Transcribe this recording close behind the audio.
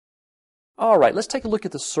All right, let's take a look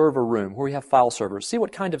at the server room where we have file servers. See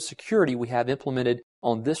what kind of security we have implemented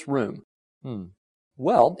on this room.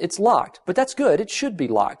 Well, it's locked, but that's good. It should be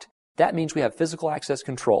locked. That means we have physical access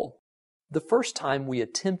control. The first time we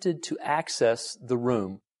attempted to access the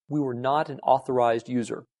room, we were not an authorized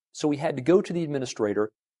user. So we had to go to the administrator,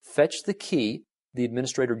 fetch the key. The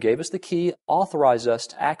administrator gave us the key, authorized us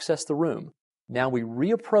to access the room. Now we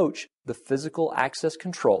reapproach the physical access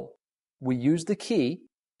control. We use the key,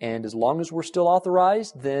 and as long as we're still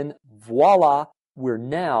authorized, then voila, we're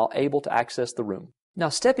now able to access the room. Now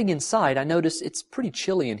stepping inside, I notice it's pretty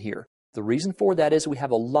chilly in here. The reason for that is we have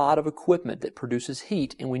a lot of equipment that produces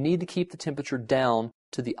heat, and we need to keep the temperature down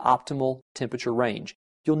to the optimal temperature range.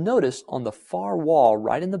 You'll notice on the far wall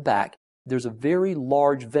right in the back, there's a very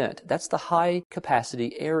large vent. That's the high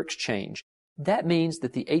capacity air exchange. That means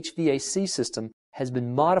that the HVAC system has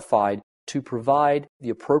been modified to provide the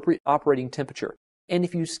appropriate operating temperature. And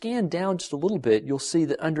if you scan down just a little bit, you'll see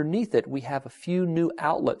that underneath it we have a few new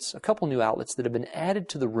outlets, a couple new outlets that have been added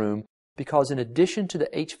to the room because in addition to the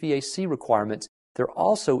HVAC requirements, there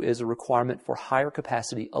also is a requirement for higher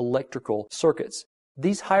capacity electrical circuits.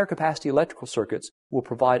 These higher capacity electrical circuits will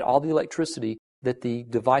provide all the electricity that the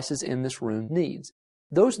devices in this room needs.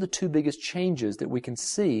 Those are the two biggest changes that we can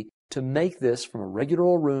see to make this from a regular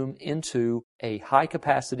old room into a high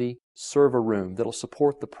capacity server room that'll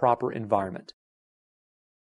support the proper environment.